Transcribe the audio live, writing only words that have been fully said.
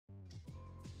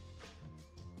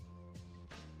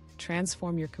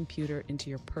transform your computer into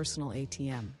your personal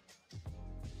ATM.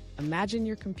 Imagine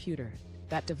your computer,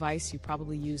 that device you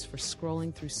probably use for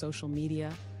scrolling through social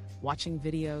media, watching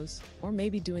videos, or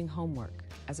maybe doing homework,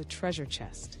 as a treasure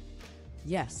chest.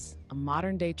 Yes, a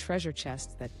modern-day treasure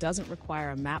chest that doesn't require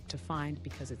a map to find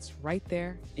because it's right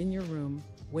there in your room,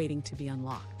 waiting to be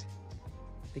unlocked.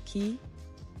 The key?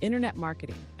 Internet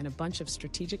marketing and a bunch of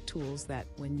strategic tools that,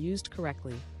 when used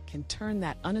correctly, can turn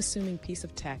that unassuming piece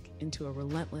of tech into a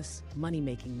relentless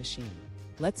money-making machine.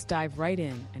 Let's dive right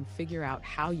in and figure out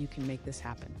how you can make this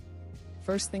happen.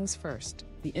 First things first,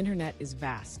 the internet is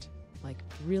vast, like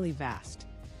really vast.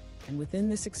 And within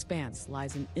this expanse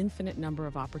lies an infinite number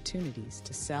of opportunities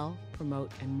to sell,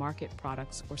 promote, and market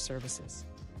products or services.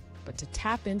 But to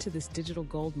tap into this digital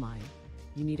goldmine,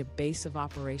 you need a base of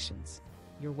operations,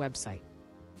 your website.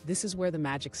 This is where the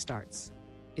magic starts.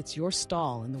 It's your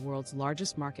stall in the world's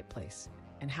largest marketplace,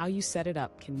 and how you set it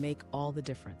up can make all the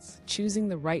difference. Choosing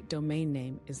the right domain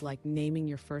name is like naming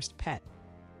your first pet.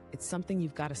 It's something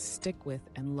you've got to stick with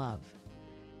and love.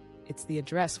 It's the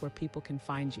address where people can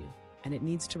find you, and it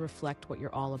needs to reflect what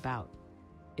you're all about.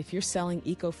 If you're selling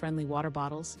eco-friendly water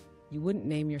bottles, you wouldn't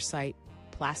name your site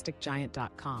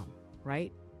plasticgiant.com,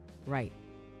 right? Right.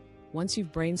 Once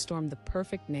you've brainstormed the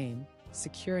perfect name,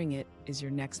 securing it is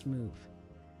your next move.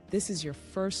 This is your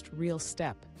first real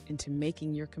step into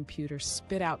making your computer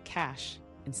spit out cash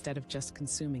instead of just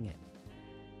consuming it.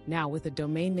 Now, with a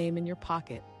domain name in your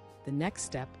pocket, the next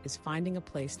step is finding a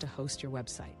place to host your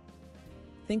website.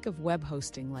 Think of web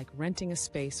hosting like renting a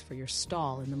space for your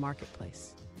stall in the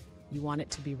marketplace. You want it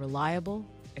to be reliable,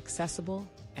 accessible,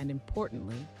 and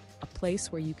importantly, a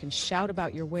place where you can shout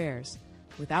about your wares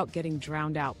without getting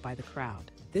drowned out by the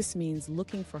crowd. This means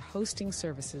looking for hosting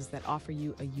services that offer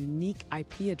you a unique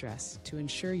IP address to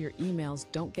ensure your emails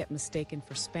don't get mistaken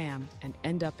for spam and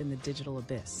end up in the digital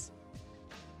abyss.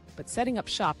 But setting up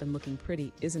shop and looking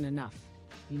pretty isn't enough.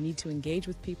 You need to engage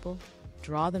with people,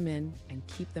 draw them in, and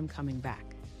keep them coming back.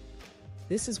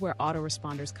 This is where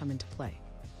autoresponders come into play.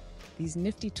 These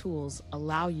nifty tools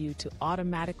allow you to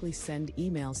automatically send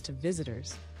emails to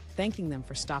visitors, thanking them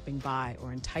for stopping by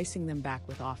or enticing them back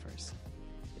with offers.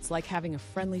 It's like having a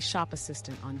friendly shop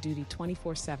assistant on duty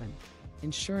 24/7,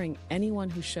 ensuring anyone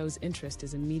who shows interest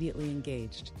is immediately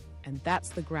engaged, and that's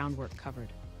the groundwork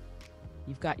covered.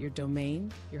 You've got your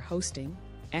domain, your hosting,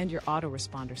 and your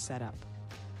autoresponder set up.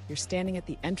 You're standing at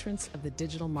the entrance of the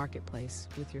digital marketplace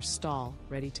with your stall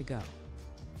ready to go.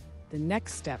 The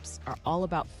next steps are all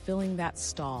about filling that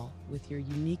stall with your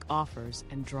unique offers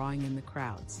and drawing in the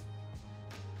crowds.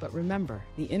 But remember,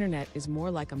 the internet is more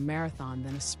like a marathon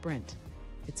than a sprint.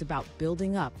 It's about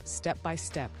building up step by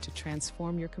step to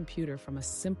transform your computer from a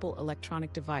simple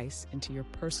electronic device into your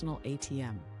personal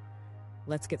ATM.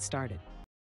 Let's get started.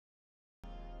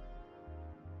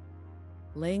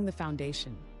 Laying the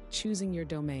foundation, choosing your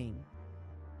domain.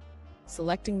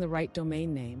 Selecting the right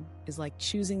domain name is like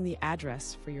choosing the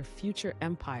address for your future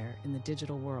empire in the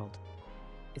digital world.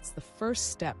 It's the first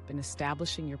step in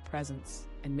establishing your presence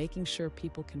and making sure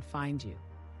people can find you.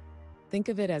 Think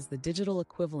of it as the digital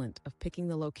equivalent of picking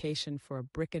the location for a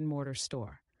brick-and-mortar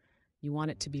store. You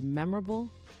want it to be memorable,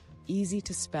 easy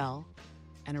to spell,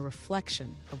 and a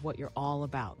reflection of what you're all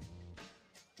about.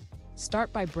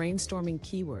 Start by brainstorming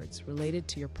keywords related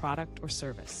to your product or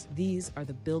service. These are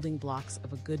the building blocks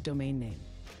of a good domain name.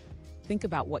 Think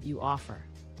about what you offer,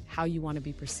 how you want to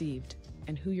be perceived,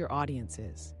 and who your audience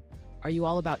is. Are you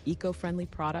all about eco-friendly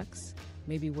products?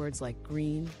 Maybe words like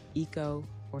green, eco,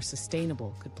 or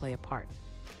sustainable could play a part.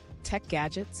 Tech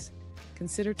gadgets?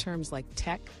 Consider terms like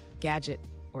tech, gadget,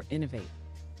 or innovate.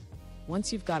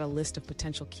 Once you've got a list of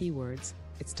potential keywords,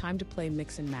 it's time to play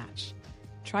mix and match.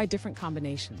 Try different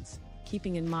combinations,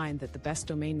 keeping in mind that the best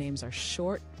domain names are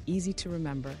short, easy to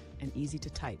remember, and easy to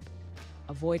type.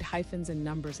 Avoid hyphens and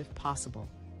numbers if possible,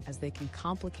 as they can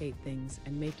complicate things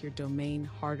and make your domain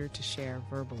harder to share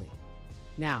verbally.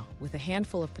 Now, with a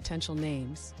handful of potential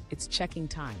names, it's checking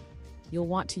time. You'll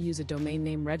want to use a domain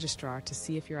name registrar to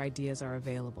see if your ideas are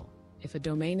available. If a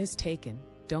domain is taken,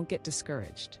 don't get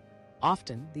discouraged.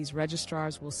 Often, these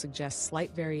registrars will suggest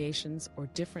slight variations or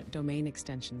different domain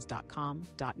extensions .com,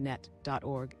 .net,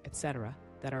 .org, etc.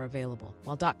 that are available.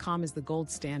 While .com is the gold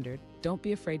standard, don't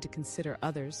be afraid to consider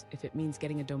others if it means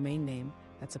getting a domain name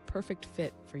that's a perfect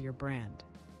fit for your brand.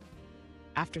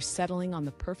 After settling on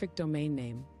the perfect domain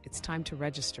name, it's time to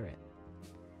register it.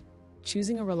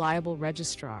 Choosing a reliable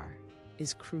registrar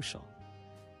is crucial.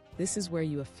 This is where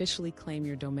you officially claim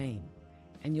your domain,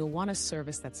 and you'll want a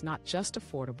service that's not just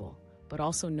affordable, but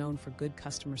also known for good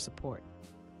customer support.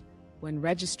 When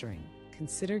registering,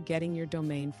 consider getting your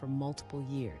domain for multiple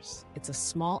years. It's a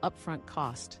small upfront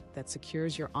cost that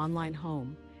secures your online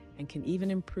home and can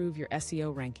even improve your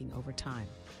SEO ranking over time.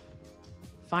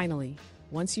 Finally,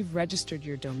 once you've registered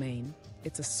your domain,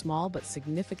 it's a small but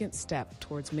significant step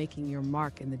towards making your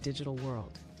mark in the digital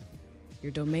world.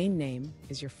 Your domain name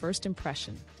is your first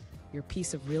impression, your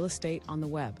piece of real estate on the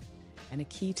web, and a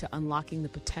key to unlocking the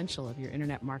potential of your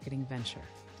internet marketing venture.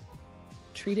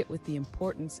 Treat it with the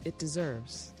importance it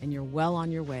deserves, and you're well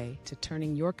on your way to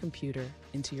turning your computer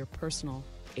into your personal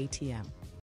ATM.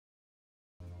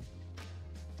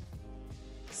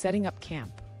 Setting up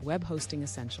camp, web hosting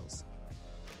essentials.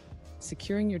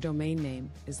 Securing your domain name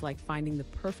is like finding the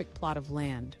perfect plot of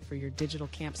land for your digital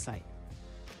campsite.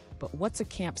 But what's a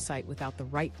campsite without the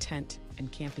right tent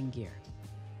and camping gear?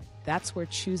 That's where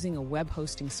choosing a web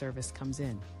hosting service comes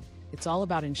in. It's all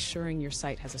about ensuring your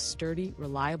site has a sturdy,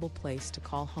 reliable place to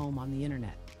call home on the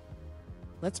internet.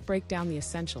 Let's break down the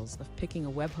essentials of picking a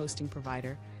web hosting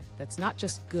provider that's not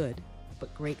just good,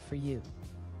 but great for you.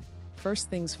 First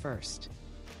things first,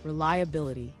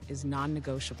 reliability is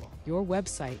non-negotiable. Your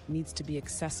website needs to be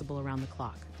accessible around the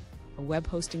clock. A web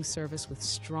hosting service with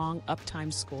strong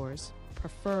uptime scores,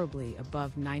 preferably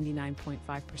above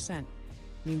 99.5%,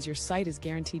 means your site is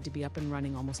guaranteed to be up and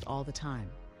running almost all the time.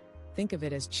 Think of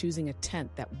it as choosing a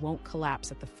tent that won't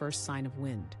collapse at the first sign of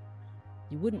wind.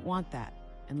 You wouldn't want that,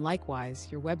 and likewise,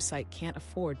 your website can't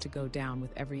afford to go down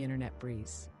with every internet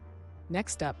breeze.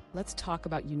 Next up, let's talk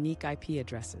about unique IP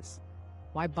addresses.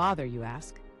 Why bother, you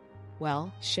ask? Well,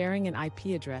 sharing an IP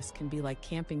address can be like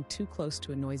camping too close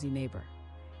to a noisy neighbor.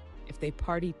 If they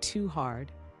party too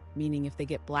hard, meaning if they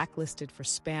get blacklisted for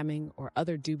spamming or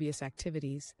other dubious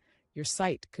activities, your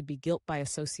site could be guilt by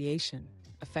association,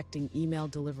 affecting email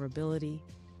deliverability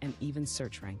and even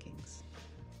search rankings.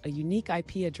 A unique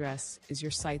IP address is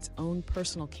your site's own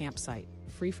personal campsite,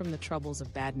 free from the troubles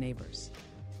of bad neighbors.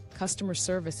 Customer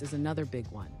service is another big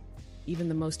one. Even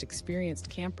the most experienced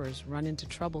campers run into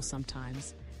trouble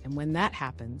sometimes, and when that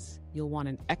happens, you'll want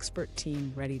an expert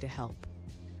team ready to help.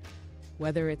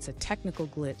 Whether it's a technical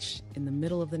glitch in the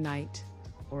middle of the night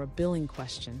or a billing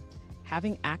question,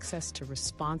 having access to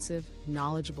responsive,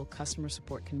 knowledgeable customer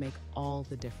support can make all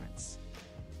the difference.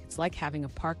 It's like having a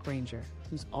park ranger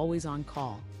who's always on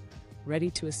call,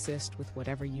 ready to assist with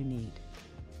whatever you need.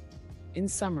 In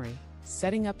summary,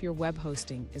 setting up your web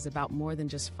hosting is about more than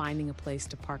just finding a place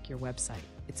to park your website.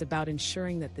 It's about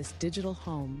ensuring that this digital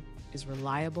home is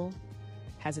reliable,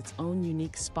 has its own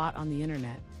unique spot on the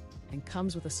internet, and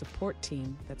comes with a support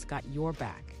team that's got your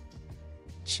back.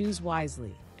 Choose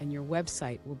wisely, and your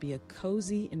website will be a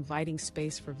cozy, inviting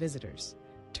space for visitors,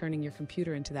 turning your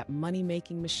computer into that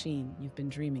money-making machine you've been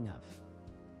dreaming of.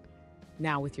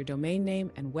 Now, with your domain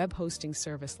name and web hosting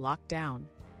service locked down,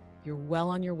 you're well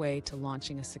on your way to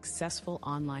launching a successful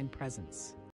online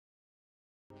presence.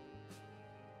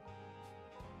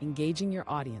 Engaging your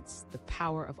audience, the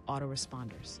power of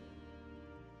autoresponders.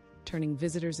 Turning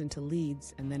visitors into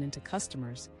leads and then into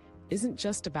customers isn't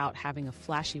just about having a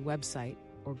flashy website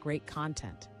or great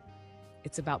content.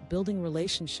 It's about building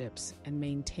relationships and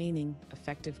maintaining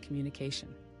effective communication.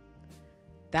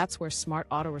 That's where smart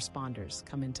autoresponders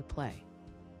come into play.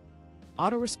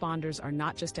 Autoresponders are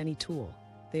not just any tool,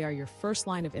 they are your first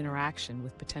line of interaction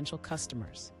with potential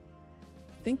customers.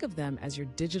 Think of them as your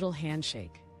digital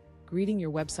handshake, greeting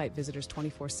your website visitors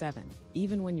 24/7,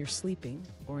 even when you're sleeping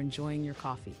or enjoying your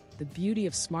coffee. The beauty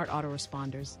of smart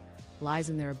autoresponders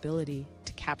lies in their ability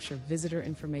to capture visitor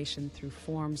information through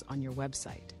forms on your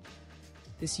website.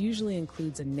 This usually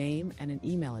includes a name and an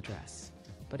email address,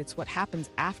 but it's what happens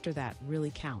after that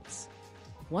really counts.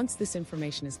 Once this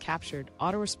information is captured,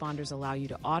 autoresponders allow you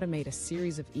to automate a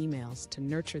series of emails to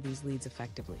nurture these leads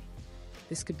effectively.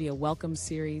 This could be a welcome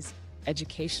series,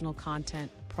 educational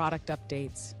content, product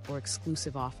updates, or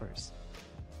exclusive offers.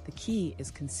 The key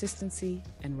is consistency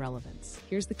and relevance.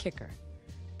 Here's the kicker.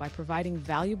 By providing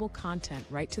valuable content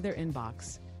right to their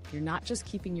inbox, you're not just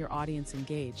keeping your audience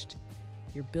engaged,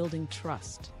 you're building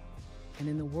trust. And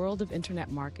in the world of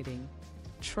internet marketing,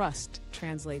 trust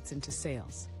translates into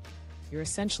sales. You're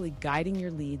essentially guiding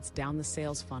your leads down the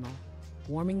sales funnel,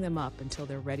 warming them up until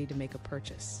they're ready to make a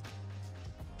purchase.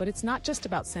 But it's not just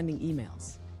about sending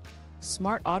emails.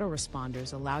 Smart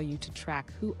autoresponders allow you to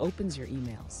track who opens your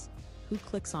emails, who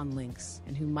clicks on links,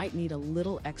 and who might need a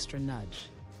little extra nudge.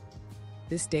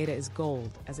 This data is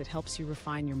gold as it helps you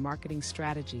refine your marketing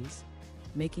strategies,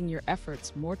 making your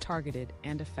efforts more targeted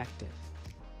and effective.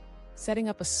 Setting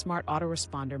up a smart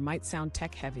autoresponder might sound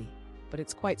tech-heavy, but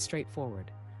it's quite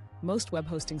straightforward. Most web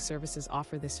hosting services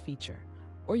offer this feature,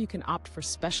 or you can opt for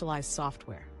specialized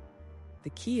software. The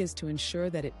key is to ensure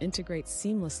that it integrates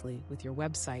seamlessly with your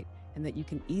website and that you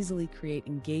can easily create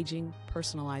engaging,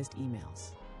 personalized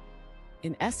emails.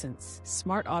 In essence,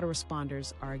 smart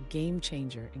autoresponders are a game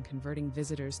changer in converting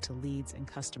visitors to leads and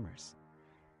customers.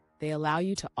 They allow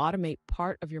you to automate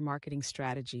part of your marketing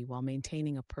strategy while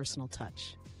maintaining a personal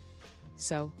touch.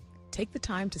 So, take the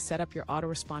time to set up your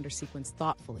autoresponder sequence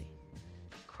thoughtfully.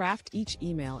 Craft each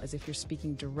email as if you're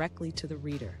speaking directly to the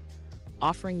reader,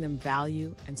 offering them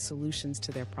value and solutions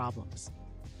to their problems.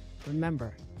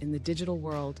 Remember, in the digital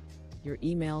world, your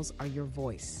emails are your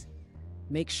voice.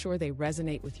 Make sure they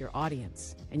resonate with your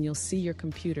audience, and you'll see your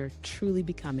computer truly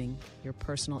becoming your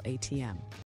personal ATM.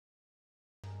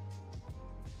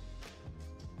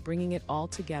 Bringing it all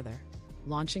together,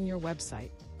 launching your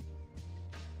website.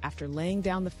 After laying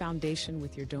down the foundation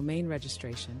with your domain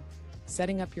registration,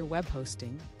 setting up your web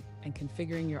hosting, and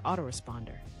configuring your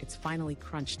autoresponder, it's finally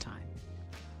crunch time.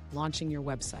 Launching your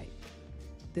website.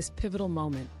 This pivotal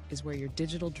moment is where your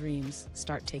digital dreams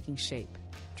start taking shape,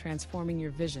 transforming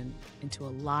your vision into a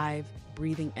live,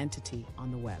 breathing entity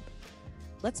on the web.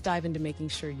 Let's dive into making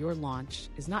sure your launch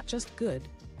is not just good,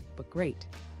 but great,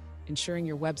 ensuring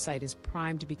your website is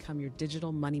primed to become your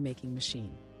digital money-making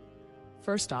machine.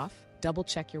 First off,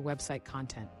 double-check your website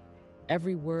content.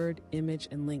 Every word, image,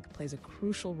 and link plays a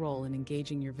crucial role in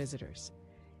engaging your visitors.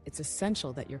 It's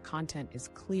essential that your content is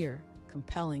clear,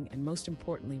 compelling, and most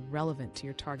importantly, relevant to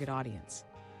your target audience.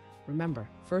 Remember,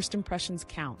 first impressions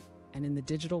count, and in the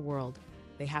digital world,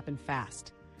 they happen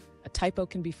fast. A typo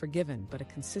can be forgiven, but a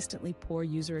consistently poor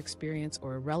user experience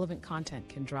or irrelevant content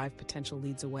can drive potential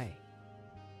leads away.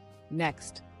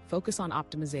 Next, focus on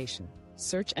optimization.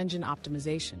 Search engine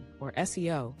optimization, or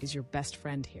SEO, is your best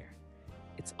friend here.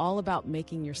 It's all about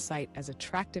making your site as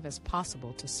attractive as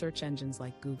possible to search engines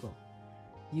like Google.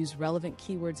 Use relevant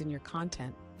keywords in your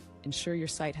content, ensure your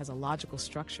site has a logical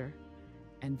structure,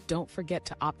 and don't forget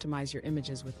to optimize your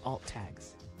images with alt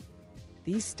tags.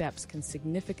 These steps can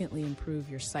significantly improve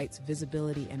your site's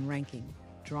visibility and ranking,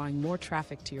 drawing more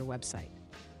traffic to your website.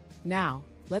 Now,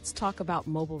 let's talk about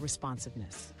mobile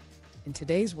responsiveness. In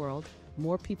today's world,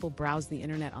 more people browse the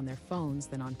internet on their phones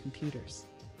than on computers.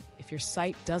 If your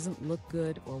site doesn't look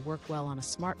good or work well on a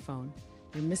smartphone,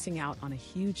 you're missing out on a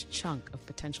huge chunk of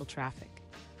potential traffic.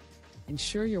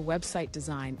 Ensure your website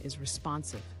design is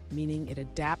responsive, meaning it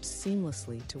adapts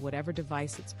seamlessly to whatever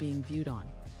device it's being viewed on,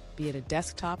 be it a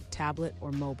desktop, tablet,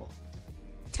 or mobile.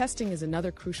 Testing is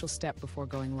another crucial step before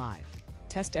going live.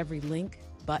 Test every link,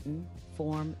 button,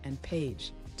 form, and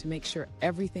page to make sure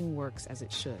everything works as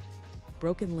it should.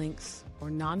 Broken links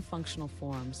or non-functional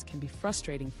forms can be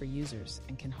frustrating for users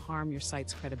and can harm your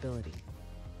site's credibility.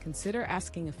 Consider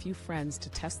asking a few friends to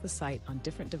test the site on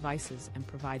different devices and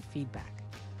provide feedback.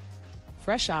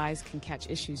 Fresh eyes can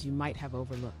catch issues you might have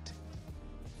overlooked.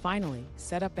 Finally,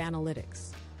 set up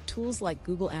analytics. Tools like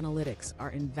Google Analytics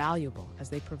are invaluable as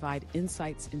they provide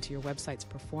insights into your website's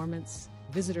performance,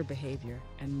 visitor behavior,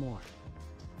 and more.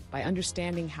 By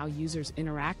understanding how users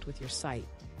interact with your site,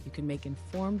 you can make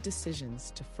informed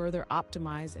decisions to further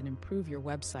optimize and improve your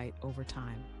website over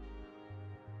time.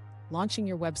 Launching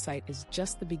your website is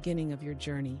just the beginning of your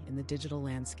journey in the digital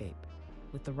landscape.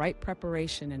 With the right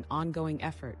preparation and ongoing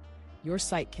effort, your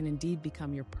site can indeed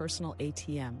become your personal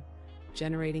ATM,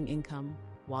 generating income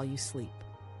while you sleep.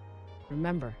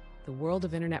 Remember, the world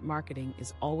of internet marketing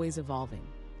is always evolving,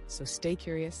 so stay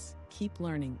curious, keep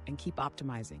learning, and keep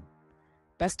optimizing.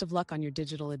 Best of luck on your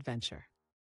digital adventure.